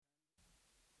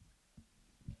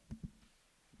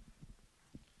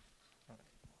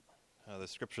The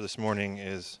scripture this morning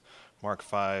is Mark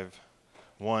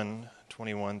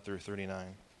 5:1-21 through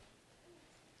 39.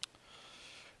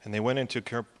 And they went into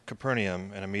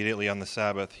Capernaum, and immediately on the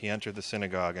Sabbath he entered the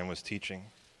synagogue and was teaching.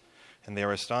 And they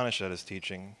were astonished at his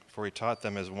teaching, for he taught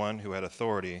them as one who had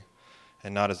authority,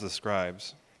 and not as the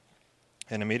scribes.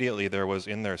 And immediately there was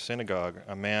in their synagogue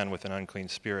a man with an unclean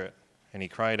spirit, and he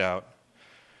cried out,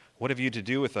 "What have you to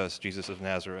do with us, Jesus of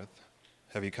Nazareth?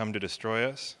 Have you come to destroy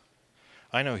us?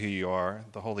 I know who you are,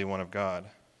 the Holy One of God."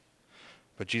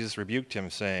 But Jesus rebuked him,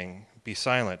 saying, "Be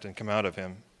silent and come out of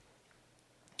him."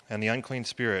 And the unclean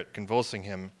spirit, convulsing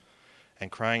him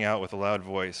and crying out with a loud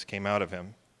voice, came out of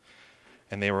him.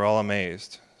 And they were all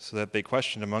amazed, so that they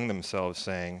questioned among themselves,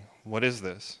 saying, "What is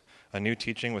this? A new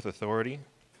teaching with authority?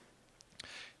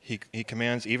 He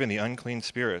commands even the unclean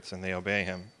spirits, and they obey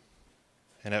him."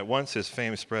 And at once his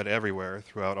fame spread everywhere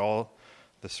throughout all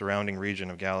the surrounding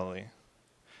region of Galilee.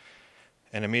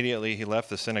 And immediately he left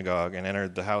the synagogue and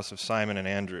entered the house of Simon and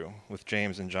Andrew with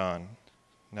James and John.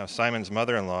 Now Simon's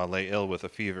mother-in-law lay ill with a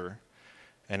fever,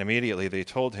 and immediately they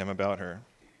told him about her.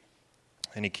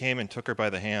 And he came and took her by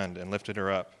the hand and lifted her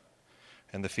up,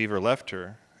 and the fever left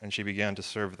her, and she began to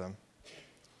serve them.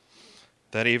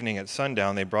 That evening at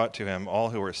sundown they brought to him all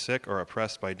who were sick or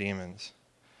oppressed by demons,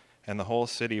 and the whole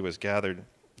city was gathered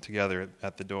together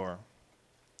at the door.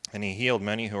 And he healed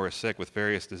many who were sick with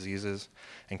various diseases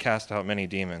and cast out many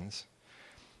demons.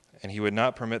 And he would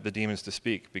not permit the demons to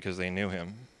speak because they knew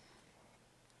him.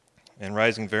 And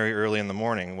rising very early in the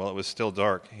morning, while it was still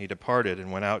dark, he departed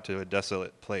and went out to a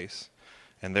desolate place,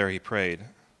 and there he prayed.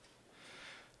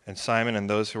 And Simon and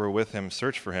those who were with him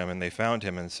searched for him, and they found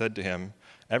him and said to him,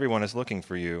 "Everyone is looking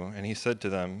for you." And he said to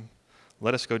them,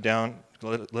 Let us go on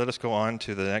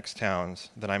to the next towns,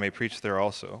 that I may preach there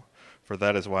also, for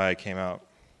that is why I came out."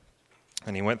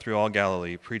 And he went through all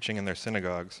Galilee, preaching in their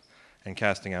synagogues and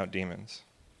casting out demons.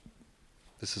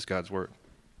 This is God's word.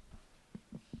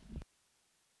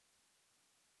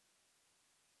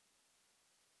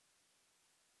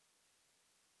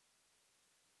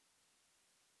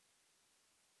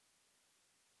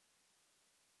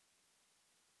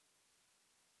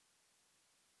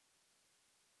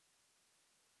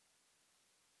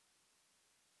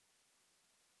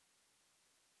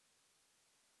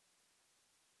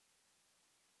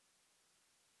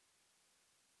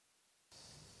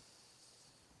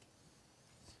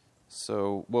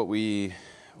 So what we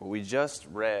just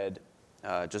read,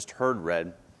 just heard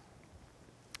read,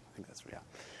 I think that's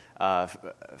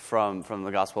from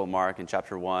the Gospel of Mark in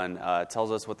chapter 1,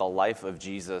 tells us what the life of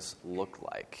Jesus looked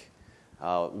like.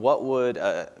 What would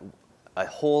a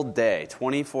whole day,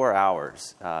 24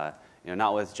 hours,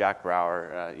 not with Jack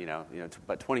Bauer,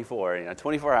 but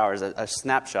 24 hours, a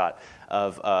snapshot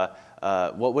of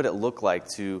what would it look like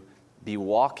to be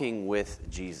walking with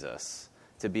Jesus,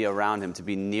 to be around him, to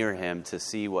be near him, to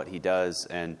see what he does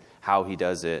and how he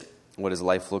does it, what his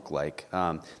life looked like.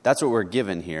 That's what we're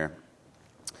given here.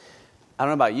 I don't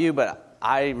know about you, but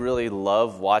I really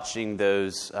love watching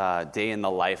those day in the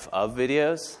life of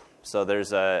videos. So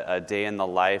there's a day in the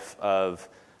life of,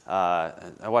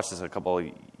 I watched this a couple of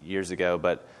years ago,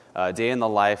 but a day in the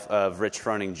life of Rich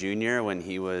Froning Jr. when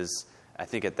he was, I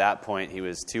think at that point, he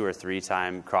was 2 or 3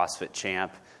 time CrossFit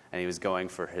champ, and he was going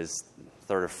for his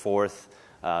 3rd or 4th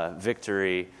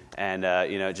victory, and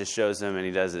it just shows him, and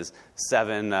he does his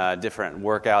 7 different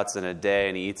workouts in a day,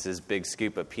 and he eats his big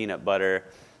scoop of peanut butter,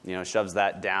 shoves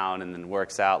that down, and then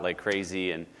works out like crazy,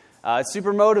 and it's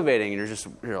super motivating, and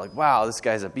you're like, wow, this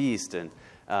guy's a beast, and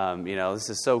this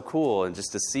is so cool, and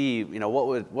just to see,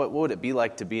 what would it be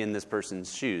like to be in this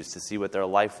person's shoes, to see what their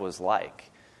life was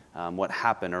like, what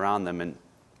happened around them, and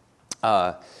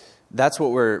that's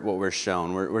what we're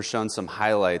shown. We're shown some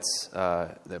highlights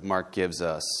that Mark gives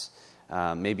us.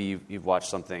 Maybe you've watched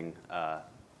something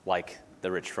like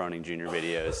the Rich Froning Jr.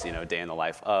 videos, Day in the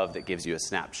Life of, that gives you a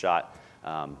snapshot.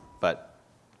 But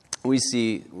we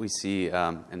see,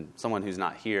 and someone who's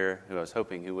not here, who I was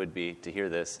hoping who would be to hear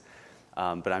this,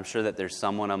 but I'm sure that there's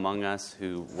someone among us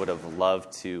who would have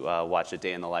loved to watch a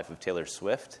Day in the Life of Taylor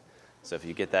Swift. So if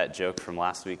you get that joke from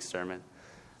last week's sermon,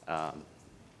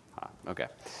 okay.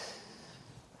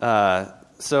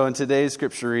 So in today's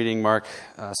scripture reading, Mark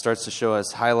starts to show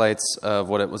us highlights of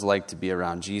what it was like to be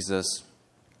around Jesus.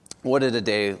 What did a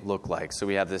day look like? So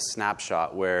we have this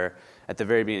snapshot where at the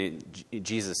very beginning,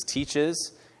 Jesus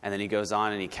teaches, and then he goes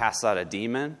on and he casts out a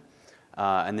demon.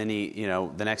 And then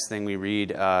the next thing we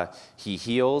read, he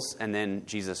heals, and then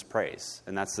Jesus prays.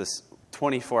 And that's this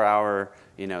 24-hour,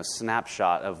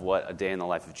 snapshot of what a day in the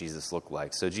life of Jesus looked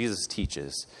like. So Jesus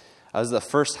teaches. This is the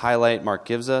first highlight Mark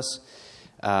gives us.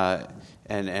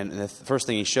 And the first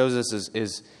thing he shows us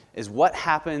is is what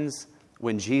happens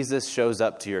when Jesus shows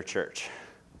up to your church.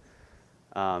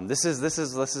 This is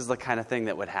the kind of thing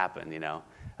that would happen,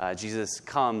 Jesus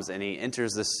comes and he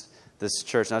enters this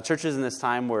church. Now, churches in this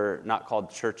time were not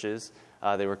called churches.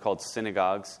 They were called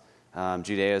synagogues.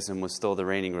 Judaism was still the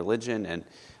reigning religion, and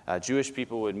Jewish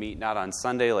people would meet not on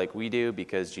Sunday like we do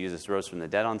because Jesus rose from the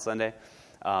dead on Sunday,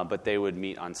 but they would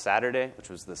meet on Saturday, which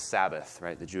was the Sabbath,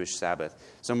 right, the Jewish Sabbath.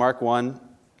 So Mark 1,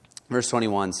 verse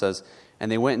 21 says,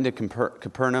 "And they went into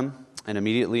Capernaum, and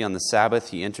immediately on the Sabbath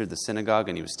he entered the synagogue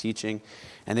and he was teaching.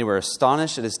 And they were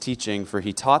astonished at his teaching, for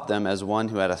he taught them as one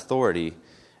who had authority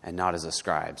and not as the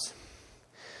scribes."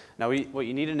 Now, what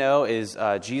you need to know is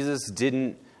Jesus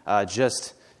didn't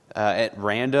just at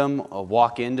random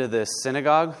walk into this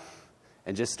synagogue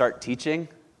and just start teaching.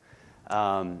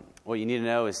 What you need to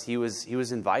know is he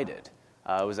was invited.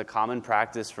 It was a common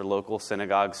practice for local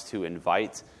synagogues to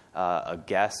invite a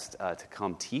guest to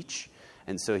come teach.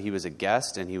 And so he was a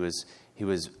guest, and he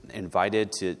was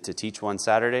invited to teach one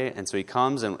Saturday. And so he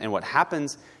comes, and what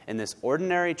happens in this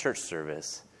ordinary church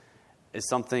service is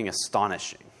something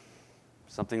astonishing,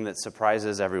 something that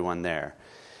surprises everyone there.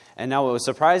 And now what was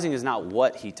surprising is not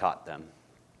what he taught them.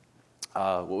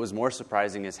 What was more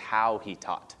surprising is how he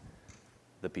taught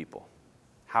the people,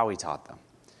 how he taught them.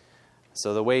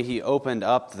 So the way he opened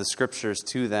up the scriptures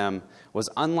to them was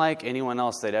unlike anyone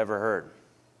else they'd ever heard,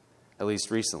 at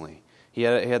least recently. He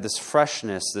had this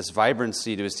freshness, this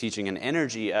vibrancy to his teaching, an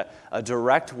energy, a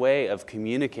direct way of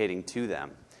communicating to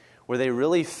them, where they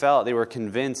really felt, they were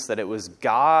convinced that it was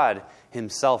God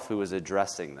himself who was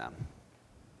addressing them.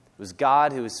 It was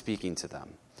God who was speaking to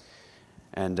them.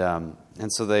 And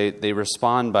so they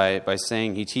respond by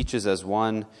saying he teaches as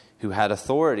one who had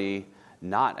authority,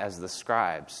 not as the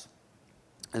scribes.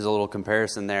 There's a little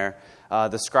comparison there.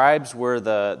 The scribes were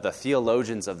the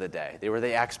theologians of the day. They were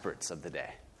the experts of the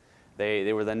day.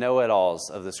 They were the know-it-alls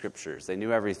of the scriptures. They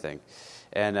knew everything.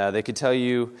 And they could tell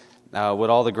you what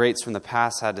all the greats from the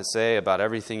past had to say about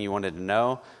everything you wanted to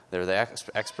know. They were the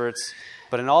experts.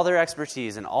 But in all their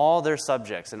expertise, in all their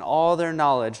subjects, in all their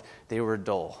knowledge, they were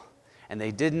dull. And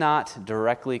they did not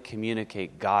directly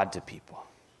communicate God to people.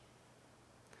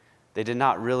 They did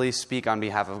not really speak on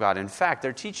behalf of God. In fact,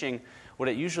 their teaching, what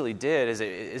it usually did is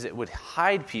it would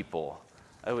hide people.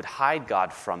 It would hide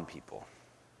God from people.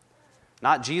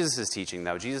 Not Jesus' teaching,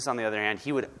 though. Jesus, on the other hand,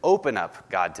 he would open up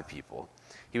God to people.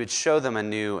 He would show them a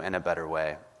new and a better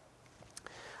way.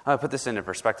 I'll put this into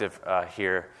perspective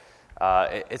here.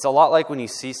 It's a lot like when you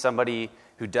see somebody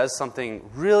who does something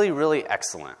really, really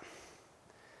excellent.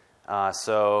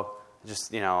 So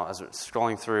just, as we're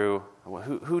scrolling through,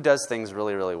 who does things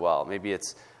really, really well? Maybe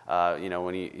it's,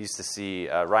 when you used to see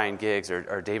Ryan Giggs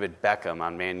or David Beckham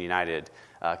on Man United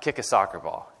kick a soccer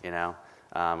ball,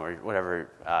 or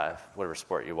whatever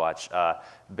sport you watch.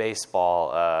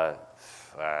 Baseball, I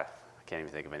can't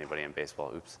even think of anybody in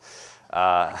baseball. Oops.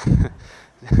 But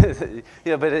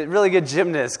a really good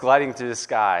gymnast gliding through the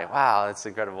sky. Wow, that's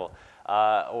incredible.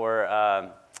 What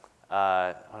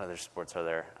other sports are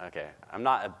there? Okay, I'm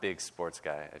not a big sports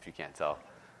guy, if you can't tell.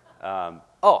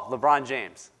 LeBron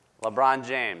James. LeBron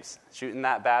James shooting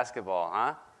that basketball,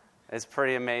 huh? It's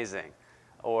pretty amazing.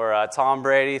 Or Tom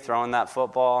Brady throwing that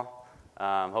football.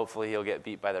 Hopefully he'll get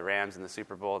beat by the Rams in the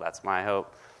Super Bowl. That's my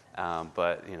hope.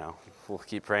 But we'll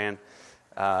keep praying.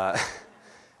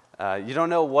 You don't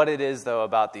know what it is, though,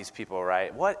 about these people,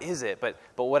 right? What is it? But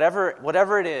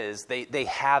whatever it is, they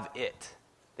have it.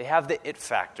 They have the it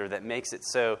factor that makes it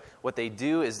so what they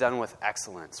do is done with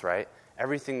excellence, right?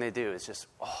 Everything they do is just,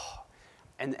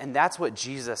 And that's what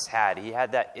Jesus had. He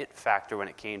had that it factor when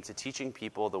it came to teaching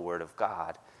people the Word of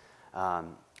God.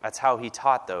 That's how he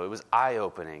taught, though. It was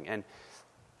eye-opening. And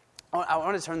I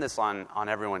want to turn this on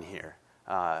everyone here.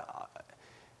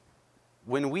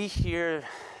 When we hear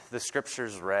the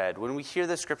Scriptures read, when we hear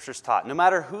the Scriptures taught, no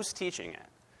matter who's teaching it,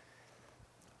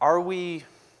 are we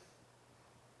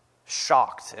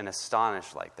shocked and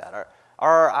astonished like that? Are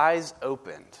our eyes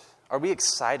opened? Are we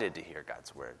excited to hear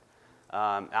God's Word?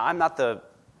 I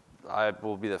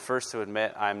will be the first to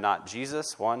admit I'm not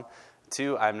Jesus, one.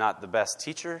 Two, I'm not the best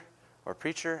teacher or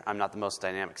preacher. I'm not the most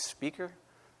dynamic speaker.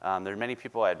 There are many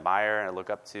people I admire and I look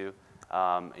up to,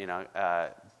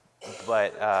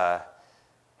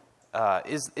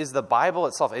 is the Bible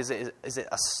itself, is it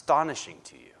astonishing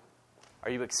to you? Are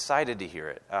you excited to hear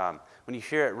it? When you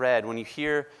hear it read, when you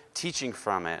hear teaching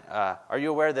from it, are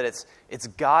you aware that it's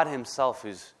God himself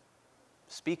who's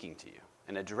speaking to you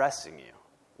and addressing you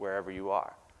wherever you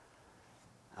are?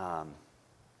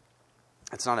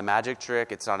 It's not a magic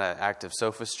trick. It's not an act of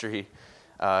sophistry.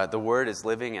 The Word is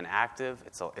living and active.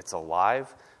 It's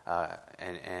alive.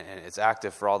 and it's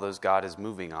active for all those God is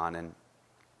moving on. And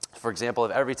for example,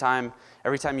 if every time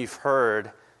you've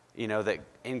heard, that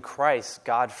in Christ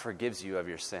God forgives you of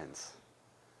your sins,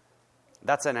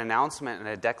 that's an announcement and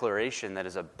a declaration that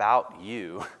is about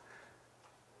you,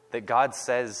 that God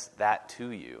says that to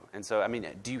you. And so,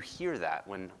 do you hear that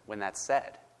when that's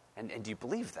said? And do you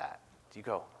believe that? Do you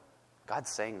go, God's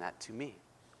saying that to me?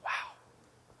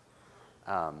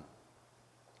 Wow.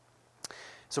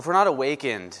 So if we're not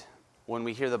awakened when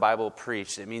we hear the Bible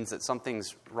preached, it means that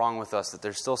something's wrong with us, that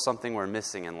there's still something we're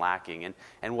missing and lacking.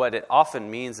 And what it often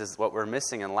means is what we're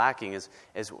missing and lacking is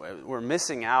we're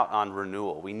missing out on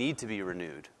renewal. We need to be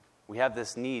renewed. We have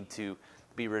this need to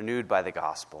be renewed by the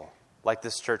gospel. Like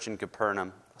this church in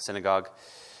Capernaum, synagogue,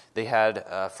 they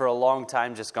had for a long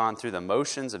time just gone through the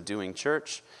motions of doing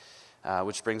church,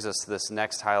 which brings us to this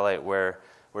next highlight where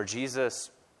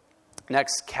Jesus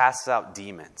next casts out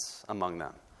demons among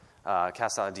them.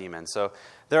 Casts out demons. So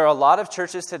there are a lot of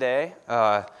churches today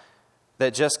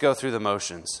that just go through the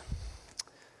motions.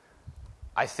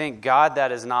 I thank God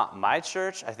that is not my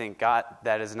church. I thank God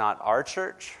that is not our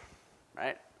church.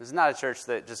 Right? This is not a church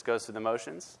that just goes through the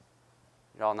motions.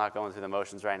 You're all not going through the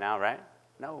motions right now, right?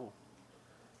 No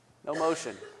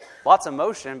motion. Lots of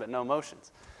motion, but no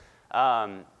motions.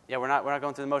 We're not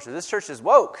going through the motions. This church is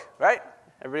woke, right?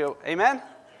 Everybody, amen?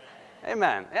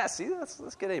 Amen. Yeah, see,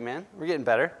 let's get amen. We're getting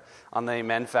better on the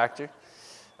amen factor.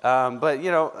 But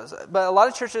a lot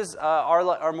of churches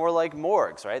are more like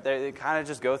morgues, right? They kind of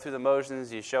just go through the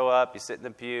motions. You show up, you sit in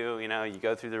the pew, you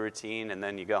go through the routine, and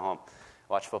then you go home,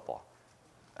 watch football.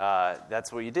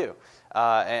 That's what you do.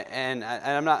 And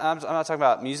I'm not talking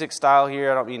about music style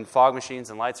here. I don't mean fog machines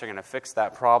and lights are going to fix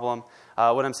that problem.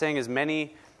 What I'm saying is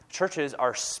many churches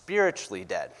are spiritually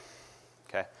dead.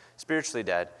 Okay, spiritually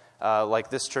dead. Like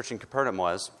this church in Capernaum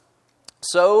was.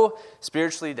 So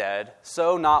spiritually dead,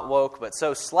 so not woke, but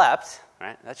so slept,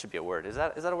 right? That should be a word. Is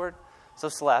that a word? So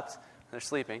slept, they're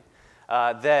sleeping,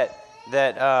 that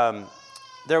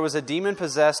there was a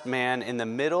demon-possessed man in the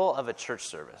middle of a church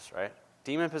service, right?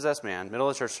 Demon-possessed man, middle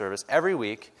of a church service, every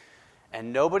week,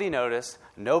 and nobody noticed,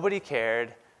 nobody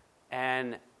cared,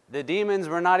 and the demons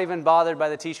were not even bothered by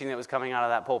the teaching that was coming out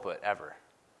of that pulpit, ever,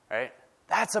 right?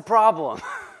 That's a problem.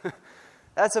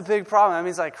 That's a big problem. That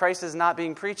means Christ is not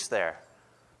being preached there.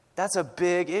 That's a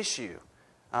big issue.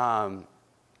 So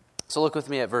look with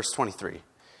me at verse 23. It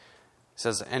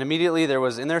says, "And immediately there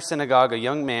was in their synagogue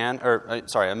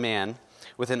a man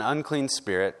with an unclean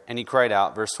spirit, and he cried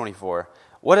out," verse 24,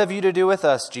 "What have you to do with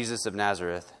us, Jesus of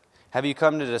Nazareth? Have you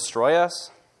come to destroy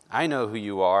us? I know who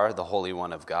you are, the Holy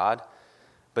One of God."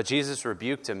 But Jesus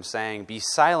rebuked him, saying, "Be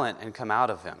silent and come out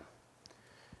of him."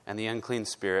 And the unclean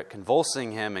spirit,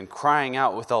 convulsing him and crying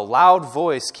out with a loud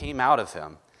voice, came out of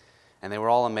him. And they were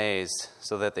all amazed,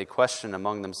 so that they questioned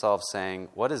among themselves, saying,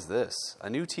 "What is this? A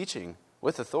new teaching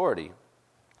with authority.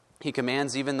 He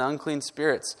commands even the unclean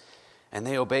spirits, and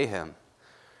they obey him."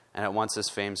 And at once his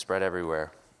fame spread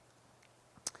everywhere.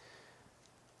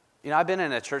 I've been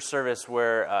in a church service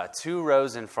where 2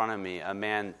 rows in front of me, a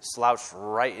man slouched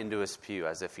right into his pew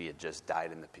as if he had just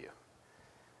died in the pew.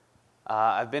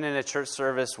 I've been in a church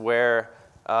service where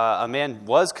a man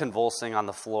was convulsing on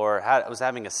the floor, was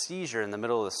having a seizure in the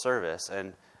middle of the service.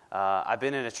 And I've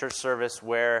been in a church service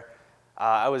where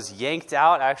I was yanked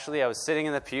out. Actually, I was sitting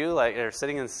in the pew, or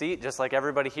sitting in the seat, just like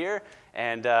everybody here.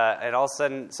 And all of a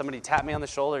sudden, somebody tapped me on the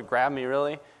shoulder, grabbed me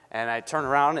really, and I turn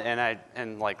around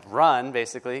and run,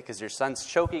 basically, because your son's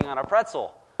choking on a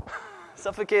pretzel,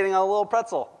 suffocating on a little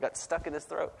pretzel, got stuck in his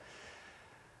throat.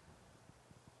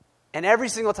 And every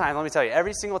single time, let me tell you,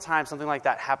 every single time something like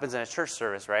that happens in a church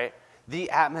service, right, the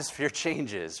atmosphere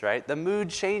changes, right? The mood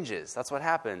changes. That's what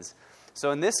happens.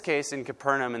 So in this case, in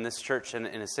Capernaum, in this church in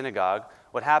a synagogue,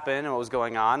 what happened and what was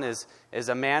going on is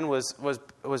a man was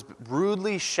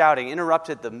rudely shouting,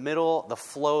 interrupted the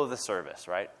flow of the service,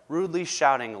 right? Rudely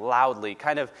shouting loudly,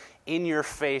 kind of in your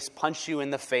face, punch you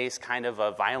in the face, kind of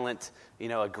a violent,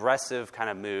 aggressive kind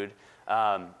of mood.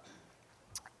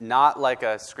 Not like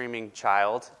a screaming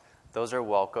child. Those are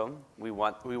welcome. We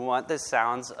want the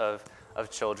sounds of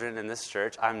children in this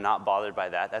church. I'm not bothered by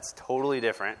that. That's totally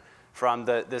different from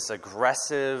this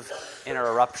aggressive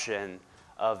interruption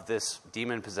of this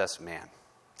demon-possessed man.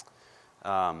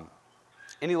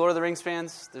 Any Lord of the Rings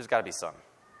fans? There's got to be some.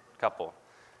 Couple.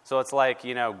 So it's like,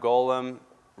 Gollum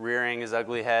rearing his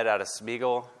ugly head out of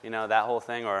Smeagol, that whole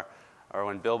thing, or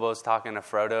when Bilbo's talking to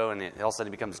Frodo and all of a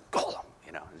sudden he becomes Gollum,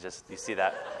 just you see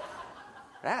that.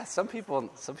 Yeah, some people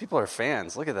are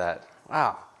fans. Look at that.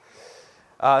 Wow.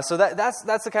 So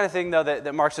that's the kind of thing, though,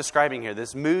 that Mark's describing here.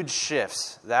 This mood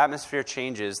shifts. The atmosphere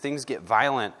changes. Things get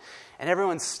violent. And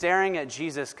everyone's staring at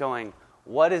Jesus going,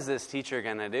 what is this teacher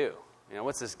going to do?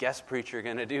 What's this guest preacher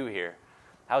going to do here?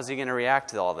 How's he going to react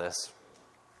to all this?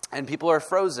 And people are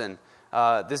frozen.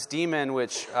 This demon,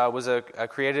 which was a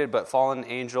created but fallen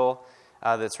angel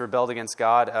that's rebelled against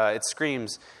God, it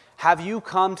screams, "Have you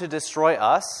come to destroy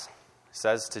us?" It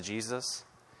says to Jesus.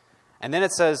 And then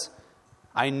it says,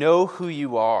 "I know who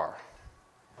you are."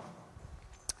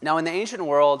 Now, in the ancient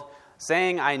world,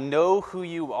 saying "I know who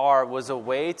you are" was a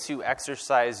way to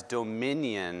exercise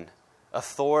dominion,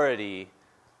 authority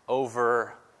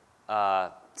over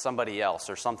somebody else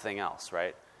or something else,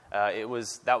 right? It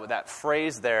was that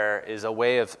phrase there is a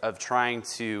way of trying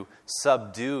to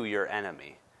subdue your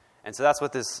enemy. And so that's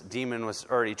what this demon was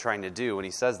already trying to do when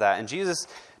he says that. And Jesus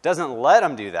doesn't let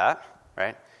him do that,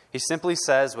 right? He simply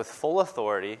says with full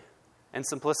authority and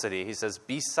simplicity, he says,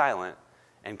 "Be silent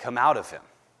and come out of him."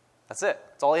 That's it.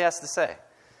 That's all he has to say.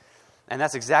 And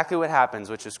that's exactly what happens,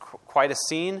 which is quite a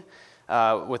scene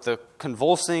with the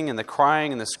convulsing and the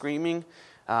crying and the screaming.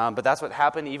 But that's what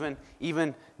happened.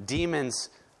 Even demons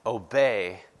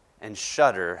obey and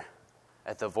shudder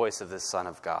at the voice of the Son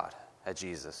of God, at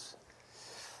Jesus.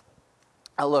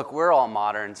 Now look, we're all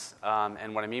moderns,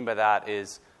 and what I mean by that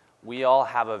is we all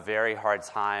have a very hard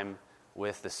time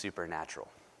with the supernatural.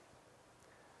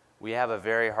 We have a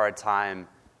very hard time,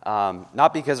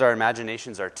 not because our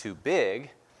imaginations are too big,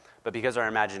 but because our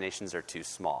imaginations are too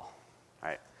small,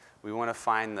 right? We want to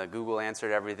find the Google answer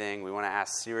to everything. We want to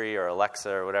ask Siri or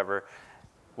Alexa or whatever,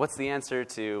 what's the answer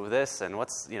to this? And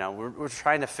we're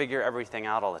trying to figure everything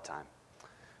out all the time.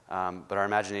 But our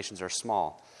imaginations are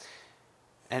small.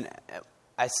 And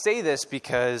I say this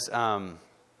because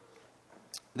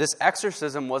this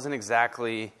exorcism wasn't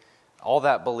exactly all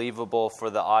that believable for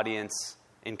the audience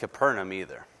in Capernaum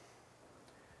either.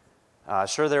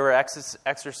 Sure, there were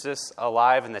exorcists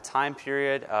alive in the time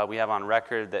period. We have on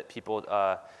record that people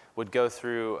would go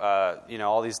through,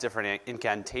 all these different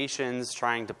incantations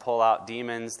trying to pull out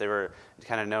demons. They were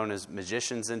kind of known as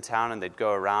magicians in town, and they'd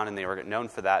go around, and they were known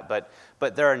for that.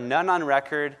 But there are none on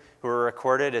record who are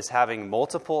recorded as having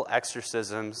multiple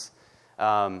exorcisms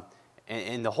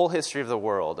in the whole history of the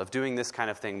world, of doing this kind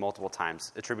of thing multiple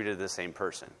times, attributed to the same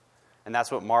person. And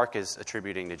that's what Mark is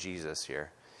attributing to Jesus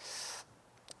here.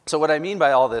 So what I mean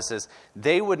by all this is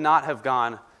they would not have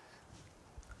gone,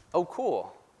 "Oh,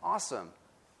 cool, awesome.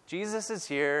 Jesus is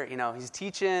here, he's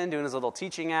teaching, doing his little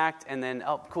teaching act, and then,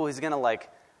 oh, cool, he's going to,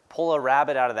 pull a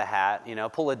rabbit out of the hat,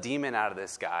 pull a demon out of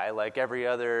this guy like every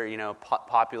other,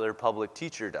 popular public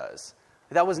teacher does."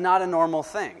 That was not a normal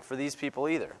thing for these people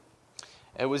either.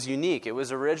 It was unique. It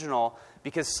was original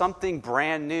because something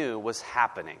brand new was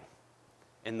happening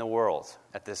in the world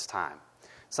at this time.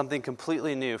 Something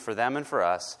completely new for them and for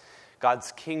us.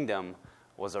 God's kingdom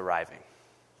was arriving.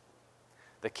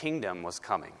 The kingdom was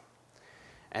coming.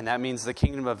 And that means the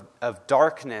kingdom of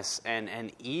darkness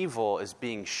and evil is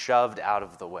being shoved out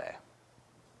of the way.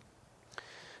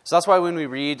 So that's why when we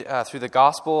read through the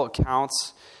gospel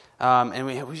accounts, and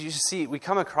we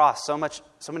come across so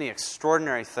many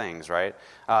extraordinary things, right?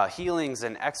 Healings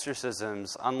and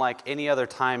exorcisms, unlike any other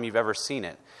time you've ever seen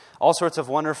it. All sorts of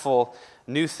wonderful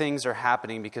new things are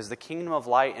happening because the kingdom of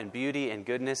light and beauty and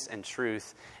goodness and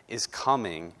truth is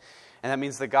coming. And that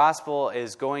means the gospel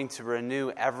is going to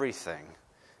renew everything,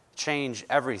 change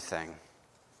everything.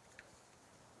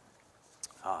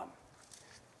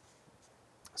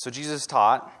 So Jesus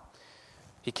taught.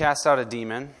 He cast out a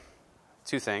demon.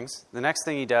 Two things. The next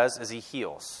thing he does is he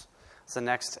heals. It's the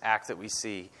next act that we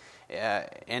see.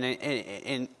 And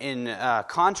in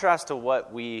contrast to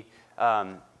what we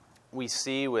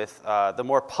see with the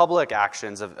more public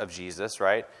actions of Jesus,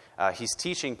 right? He's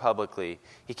teaching publicly.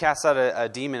 He casts out a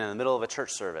demon in the middle of a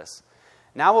church service.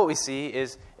 Now what we see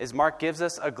is Mark gives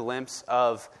us a glimpse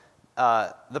of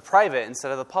the private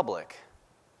instead of the public.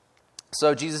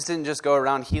 So Jesus didn't just go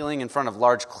around healing in front of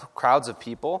large crowds of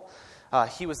people.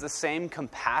 He was the same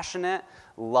compassionate,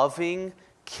 loving,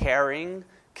 caring,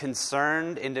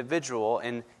 concerned individual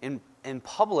in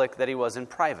public that he was in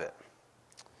private.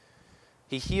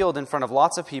 He healed in front of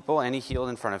lots of people, and he healed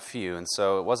in front of few. And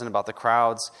so it wasn't about the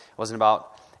crowds. It wasn't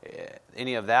about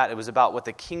any of that. It was about what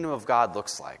the kingdom of God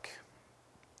looks like.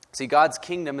 See, God's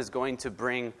kingdom is going to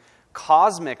bring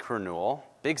cosmic renewal,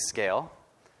 big scale,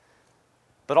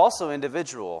 but also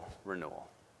individual renewal.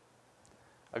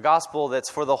 A gospel that's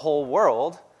for the whole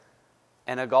world,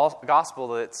 and a gospel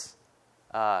that's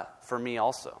for me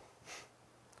also.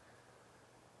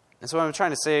 And so what I'm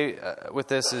trying to say with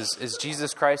this is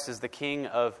Jesus Christ is the king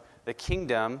of the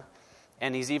kingdom,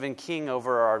 and he's even king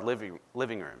over our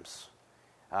living rooms.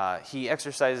 He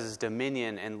exercises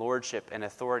dominion and lordship and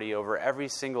authority over every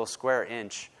single square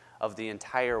inch of the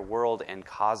entire world and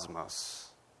cosmos.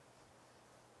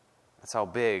 That's how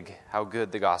big, how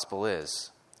good the gospel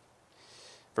is.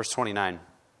 Verse 29.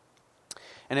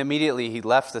 And immediately he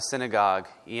left the synagogue.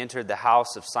 He entered the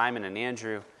house of Simon and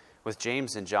Andrew with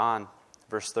James and John.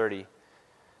 Verse 30.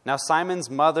 Now Simon's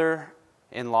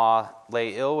mother-in-law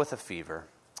lay ill with a fever,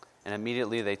 and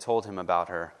immediately they told him about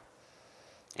her.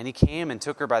 And he came and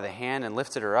took her by the hand and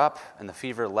lifted her up, and the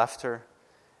fever left her,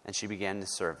 and she began to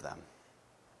serve them.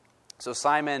 So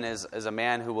Simon is a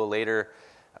man who will later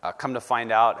come to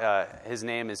find out his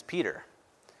name is Peter.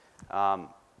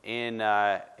 In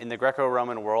the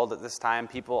Greco-Roman world at this time,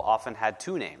 people often had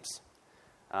two names.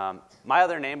 My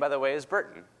other name, by the way, is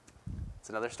Burton. It's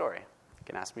another story. You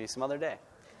can ask me some other day.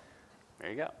 There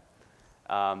you go.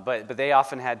 But they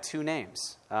often had two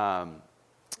names. So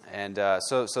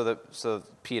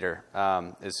Peter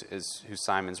is who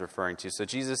Simon's referring to. So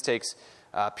Jesus takes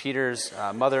Peter's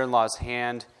mother-in-law's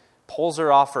hand, pulls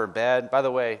her off her bed. By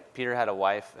the way, Peter had a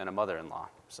wife and a mother-in-law.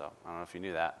 So I don't know if you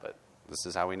knew that, but this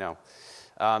is how we know.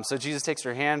 So Jesus takes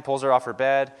her hand, pulls her off her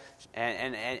bed,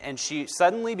 and she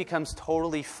suddenly becomes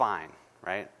totally fine,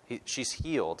 right? She's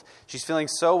healed. She's feeling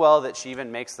so well that she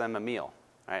even makes them a meal,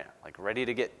 right? Like ready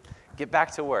to get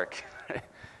back to work,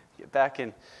 get back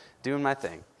and doing my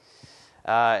thing.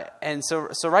 And so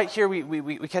right here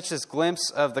we catch this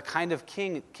glimpse of the kind of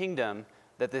kingdom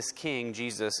that this king,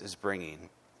 Jesus, is bringing.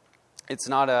 It's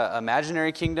not an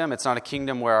imaginary kingdom. It's not a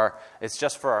kingdom where it's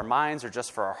just for our minds or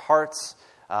just for our hearts,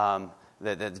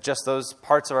 that just those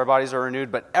parts of our bodies are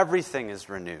renewed, but everything is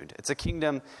renewed. It's a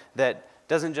kingdom that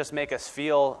doesn't just make us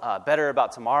feel better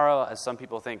about tomorrow, as some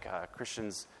people think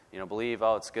Christians believe,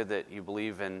 it's good that you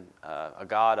believe in a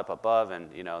God up above,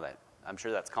 and that I'm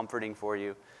sure that's comforting for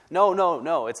you.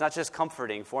 No, it's not just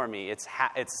comforting for me. It's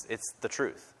the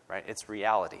truth, right? It's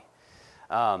reality.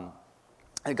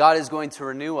 And God is going to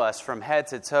renew us from head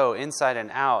to toe, inside and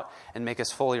out, and make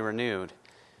us fully renewed.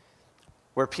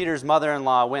 Where Peter's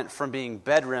mother-in-law went from being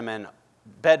bedridden,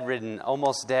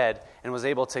 almost dead, and was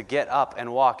able to get up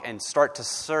and walk and start to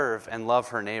serve and love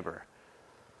her neighbor.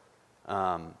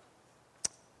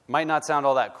 Might not sound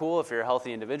all that cool if you're a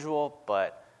healthy individual,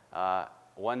 but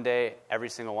one day every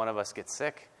single one of us gets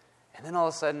sick, and then all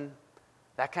of a sudden,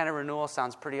 that kind of renewal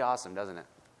sounds pretty awesome, doesn't it?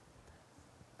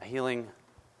 A healing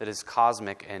that is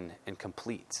cosmic and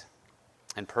complete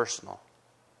and personal.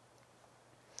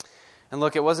 And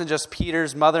look, it wasn't just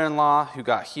Peter's mother-in-law who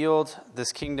got healed.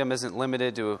 This kingdom isn't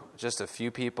limited to just a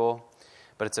few people,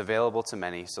 but it's available to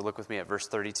many. So look with me at verse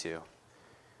 32. It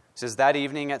says, that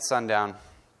evening at sundown,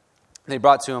 they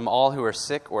brought to him all who were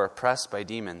sick or oppressed by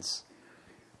demons.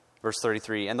 Verse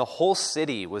 33, and the whole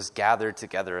city was gathered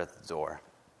together at the door.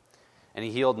 And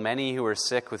he healed many who were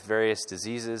sick with various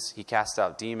diseases. He cast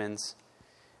out demons,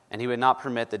 and he would not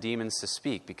permit the demons to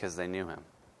speak because they knew him.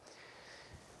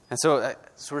 And so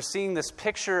we're seeing this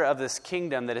picture of this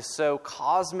kingdom that is so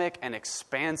cosmic and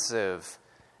expansive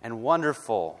and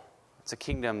wonderful. It's a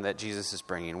kingdom that Jesus is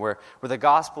bringing, where the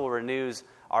gospel renews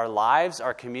our lives,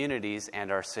 our communities,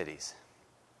 and our cities.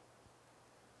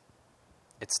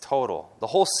 It's total. The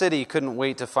whole city couldn't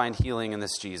wait to find healing in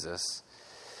this Jesus.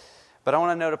 But I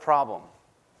want to note a problem.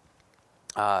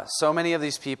 So many of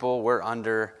these people were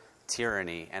under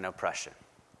tyranny and oppression.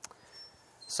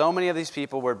 So many of these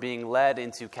people were being led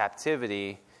into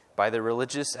captivity by the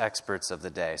religious experts of the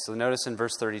day. So notice in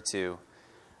verse 32,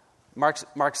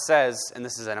 Mark says, and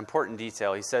this is an important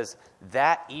detail, he says,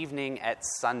 that evening at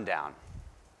sundown.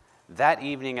 That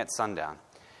evening at sundown.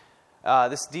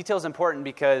 This detail is important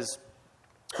because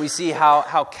we see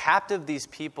how captive these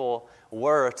people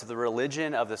were to the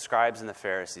religion of the scribes and the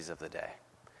Pharisees of the day.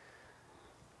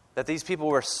 That these people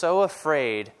were so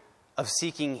afraid of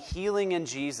seeking healing in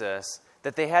Jesus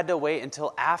that they had to wait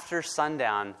until after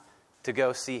sundown to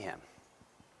go see him.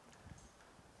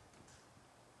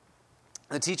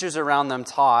 The teachers around them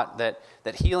taught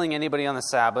that healing anybody on the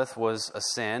Sabbath was a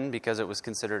sin because it was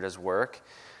considered as work.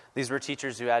 These were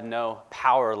teachers who had no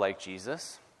power like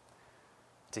Jesus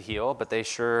to heal, but they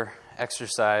sure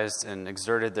exercised and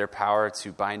exerted their power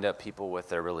to bind up people with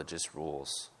their religious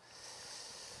rules.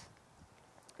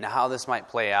 Now, how this might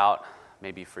play out,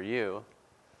 maybe for you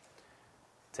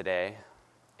today,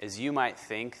 is you might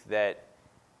think that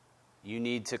you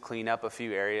need to clean up a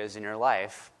few areas in your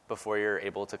life before you're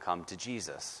able to come to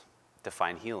Jesus to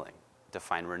find healing, to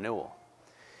find renewal.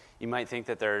 You might think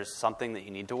that there's something that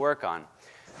you need to work on.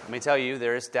 Let me tell you,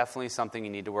 there is definitely something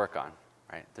you need to work on,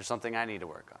 right? There's something I need to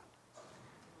work on.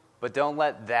 But don't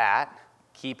let that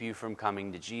keep you from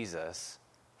coming to Jesus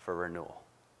for renewal.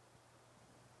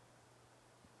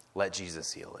 Let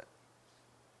Jesus heal it.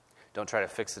 Don't try to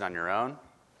fix it on your own.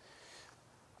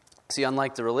 See,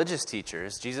 unlike the religious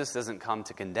teachers, Jesus doesn't come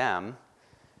to condemn.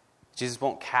 Jesus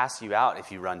won't cast you out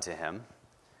if you run to him,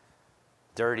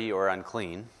 dirty or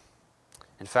unclean.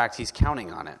 In fact, he's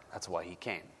counting on it. That's why he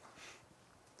came.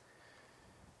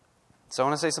 So I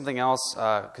want to say something else,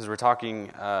 because we're talking,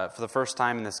 for the first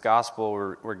time in this gospel,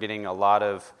 we're getting a lot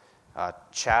of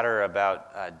chatter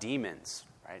about demons,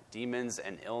 right? Demons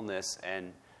and illness,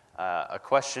 and a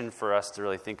question for us to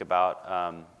really think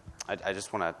about. I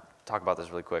just want to talk about this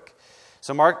really quick.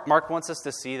 So Mark wants us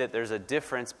to see that there's a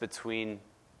difference between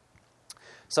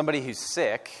somebody who's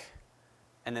sick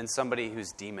and then somebody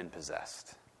who's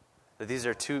demon-possessed. That these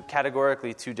are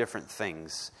categorically two different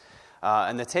things.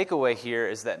 And the takeaway here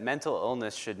is that mental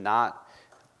illness should not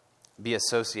be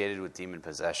associated with demon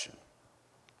possession,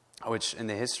 which in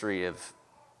the history of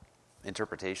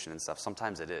interpretation and stuff,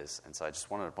 sometimes it is. And so I just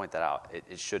wanted to point that out.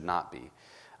 It should not be.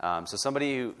 So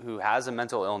somebody who has a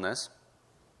mental illness,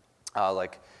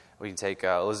 like we can take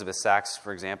Elizabeth Sachs,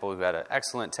 for example, who had an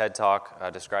excellent TED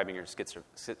Talk describing her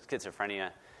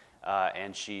schizophrenia.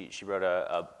 And she wrote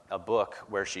a book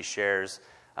where she shares,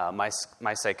 my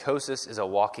psychosis is a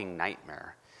walking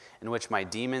nightmare in which my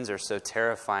demons are so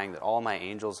terrifying that all my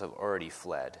angels have already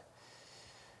fled.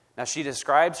 Now, she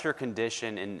describes her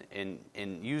condition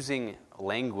in using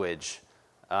language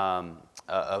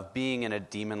of being in a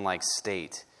demon-like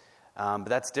state. But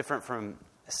that's different from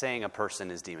saying a person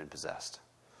is demon-possessed.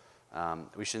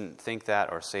 We shouldn't think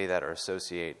that or say that or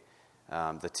associate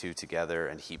the two together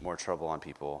and heap more trouble on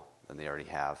people than they already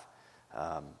have.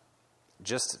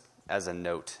 Just as a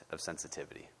note of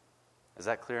sensitivity. Is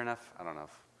that clear enough? I don't know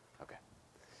okay.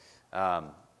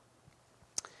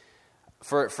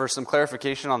 For some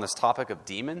clarification on this topic of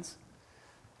demons,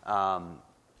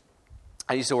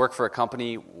 I used to work for a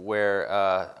company where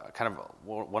kind of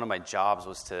one of my jobs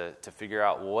was to figure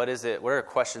out what are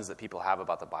questions that people have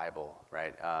about the Bible,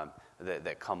 right?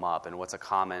 That come up, and what's a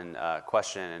common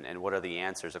question, and what are the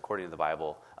answers according to the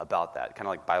Bible about that? Kind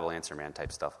of like Bible Answer Man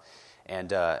type stuff.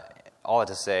 And all that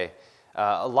to say,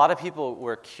 a lot of people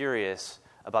were curious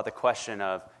about the question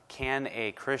of, can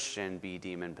a Christian be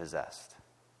demon possessed?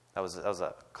 That was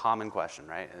a common question,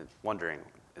 right? And wondering,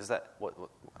 is that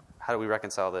how do we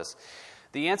reconcile this?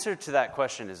 The answer to that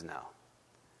question is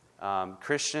no.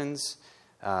 Christians,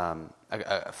 a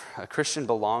Christian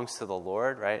belongs to the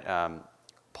Lord, right?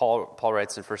 Paul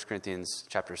writes in 1 Corinthians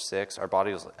chapter 6, our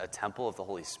body is a temple of the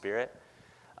Holy Spirit.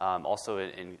 Also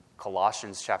in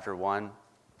Colossians chapter 1,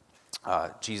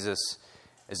 Jesus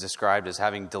is described as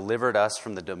having delivered us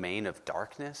from the domain of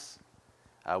darkness,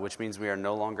 which means we are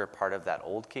no longer part of that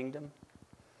old kingdom.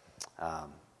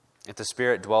 If the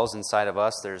Spirit dwells inside of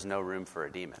us, there's no room for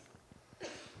a demon.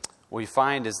 What we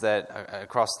find is that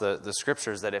across the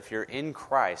scriptures, that if you're in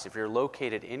Christ, if you're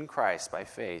located in Christ by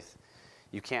faith,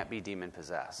 you can't be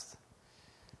demon-possessed.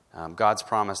 God's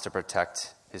promise to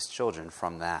protect his children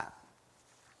from that.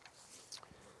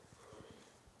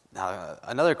 Now,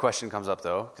 another question comes up,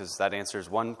 though, because that answers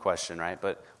one question, right?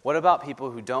 But what about people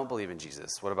who don't believe in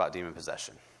Jesus? What about demon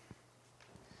possession?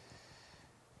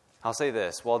 I'll say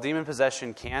this. While demon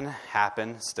possession can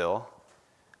happen still,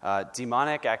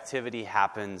 demonic activity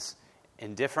happens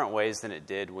in different ways than it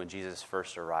did when Jesus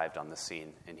first arrived on the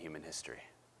scene in human history.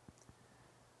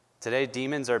 Today,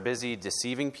 demons are busy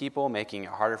deceiving people, making it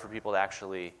harder for people to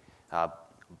actually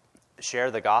share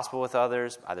the gospel with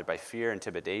others, either by fear,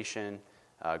 intimidation,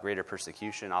 greater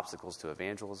persecution, obstacles to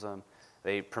evangelism.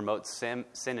 They promote sin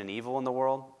and evil in the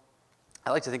world. I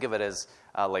like to think of it as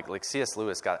like C.S.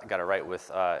 Lewis got it right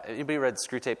with, anybody read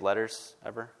Screwtape Letters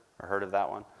ever? Or heard of that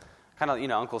one? Kind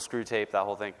of, Uncle Screwtape, that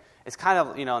whole thing. It's kind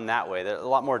of, in that way. They're a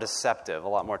lot more deceptive, a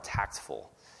lot more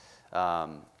tactful.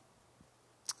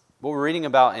 What we're reading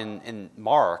about in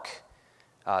Mark,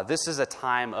 this is a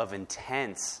time of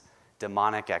intense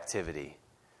demonic activity.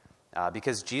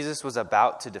 Because Jesus was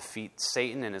about to defeat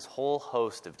Satan and his whole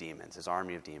host of demons, his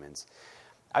army of demons.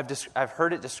 I've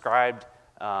heard it described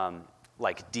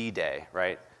like D-Day,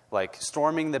 right? Like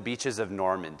storming the beaches of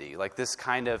Normandy, like this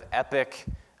kind of epic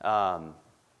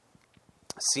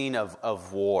scene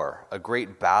of war. A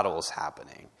great battle is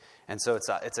happening. And so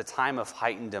it's a time of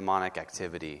heightened demonic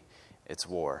activity. It's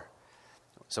war.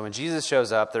 So when Jesus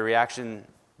shows up, the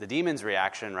demon's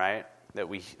reaction, right, that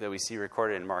we see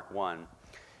recorded in Mark 1,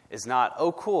 is not,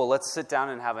 oh, cool, let's sit down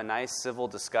and have a nice civil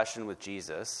discussion with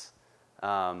Jesus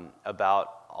about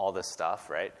all this stuff,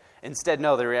 right? Instead,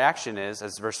 no, the reaction is,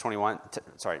 as verse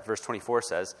 24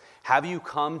 says, have you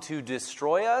come to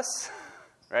destroy us?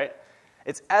 Right?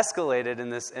 It's escalated in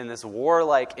this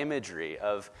warlike imagery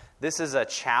of this is a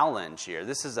challenge here.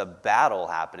 This is a battle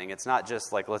happening. It's not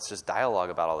just like, let's just dialogue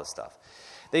about all this stuff.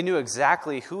 They knew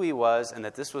exactly who he was and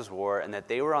that this was war and that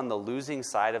they were on the losing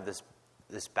side of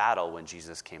this battle when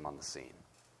Jesus came on the scene.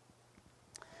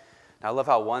 Now, I love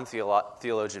how one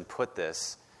theologian put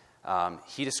this.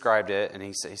 He described it, and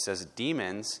he says,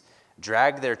 demons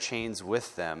drag their chains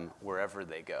with them wherever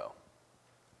they go.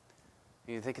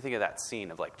 You think of that scene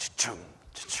of like,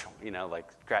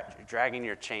 like dragging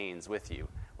your chains with you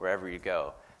wherever you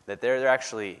go. That they're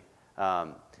actually,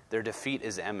 their defeat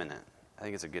is imminent. I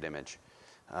think it's a good image.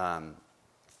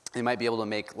 They might be able to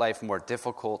make life more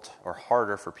difficult or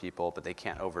harder for people, but they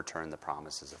can't overturn the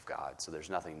promises of God, so there's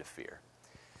nothing to fear.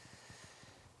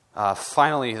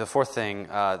 Finally, the fourth thing,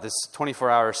 this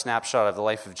 24-hour snapshot of the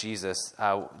life of Jesus,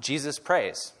 Jesus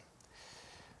prays.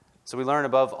 So we learn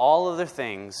above all other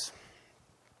things,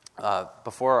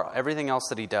 before everything else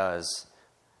that he does,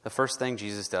 the first thing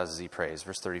Jesus does is he prays.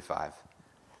 Verse 35.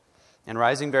 And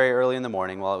rising very early in the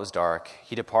morning while it was dark,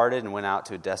 he departed and went out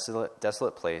to a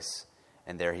desolate place,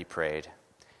 and there he prayed.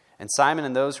 And Simon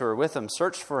and those who were with him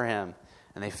searched for him,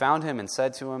 and they found him and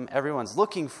said to him, everyone's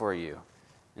looking for you.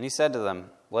 And he said to them,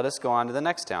 let us go on to the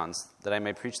next towns, that I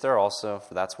may preach there also,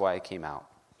 for that's why I came out.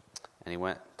 And he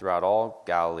went throughout all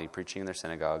Galilee, preaching in their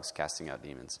synagogues, casting out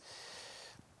demons.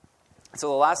 So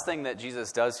the last thing that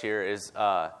Jesus does here is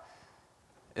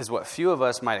what few of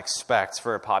us might expect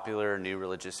for a popular new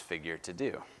religious figure to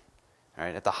do. All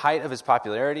right? At the height of his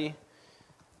popularity,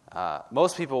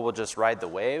 most people will just ride the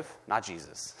wave, not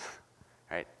Jesus.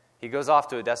 Right? He goes off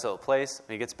to a desolate place, and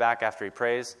he gets back after he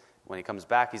prays. When he comes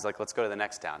back, he's like, let's go to the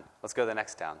next town. Let's go to the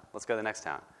next town. Let's go to the next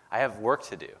town. I have work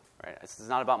to do. Right? It's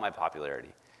not about my popularity.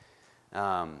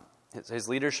 His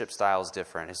leadership style is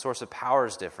different. His source of power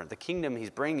is different. The kingdom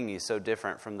he's bringing is so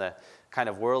different from the kind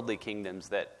of worldly kingdoms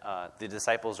that the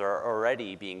disciples are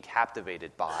already being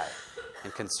captivated by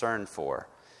and concerned for.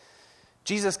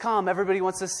 Jesus, come. Everybody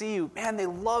wants to see you. Man, they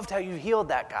loved how you healed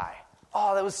that guy.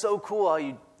 Oh, that was so cool how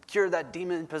you cured that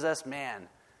demon-possessed man.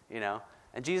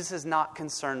 And Jesus is not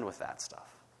concerned with that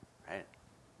stuff. Right?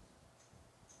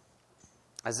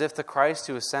 As if the Christ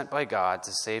who was sent by God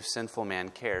to save sinful man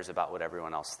cares about what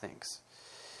everyone else thinks.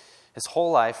 His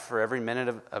whole life, for every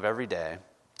minute of every day,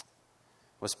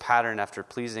 was patterned after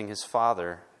pleasing his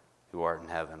Father who art in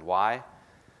heaven. Why?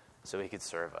 So he could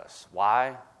serve us.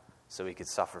 Why? So he could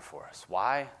suffer for us.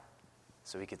 Why?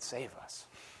 So he could save us.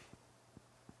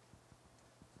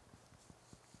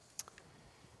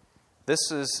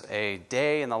 This is a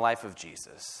day in the life of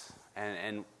Jesus.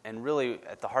 And really,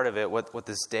 at the heart of it, what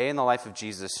this day in the life of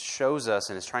Jesus shows us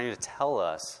and is trying to tell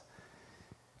us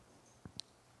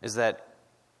is that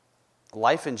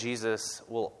life in Jesus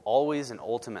will always and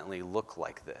ultimately look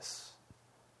like this.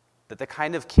 That the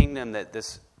kind of kingdom that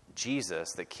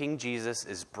King Jesus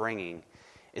is bringing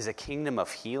is a kingdom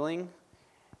of healing.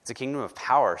 It's a kingdom of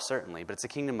power, certainly, but it's a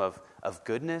kingdom of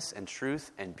goodness and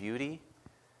truth and beauty.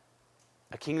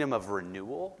 A kingdom of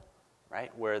renewal,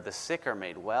 right? Where the sick are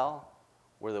made well,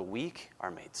 where the weak are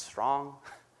made strong,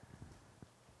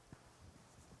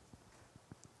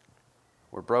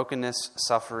 where brokenness,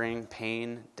 suffering,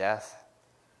 pain, death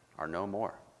are no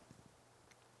more.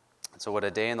 And so what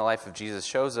a day in the life of Jesus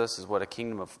shows us is what the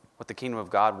kingdom of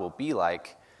God will be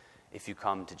like if you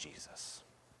come to Jesus,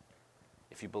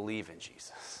 if you believe in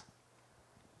Jesus.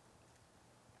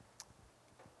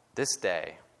 This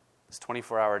day, this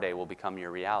 24-hour day will become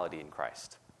your reality in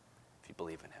Christ if you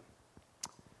believe in him.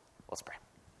 Let's pray.